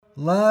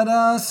Let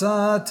us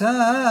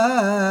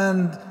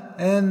attend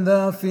in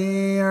the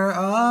fear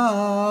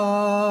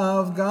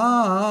of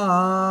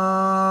God.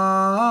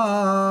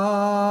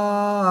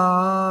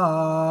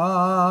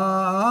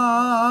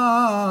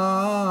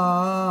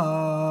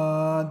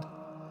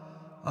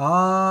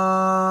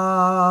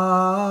 Amen.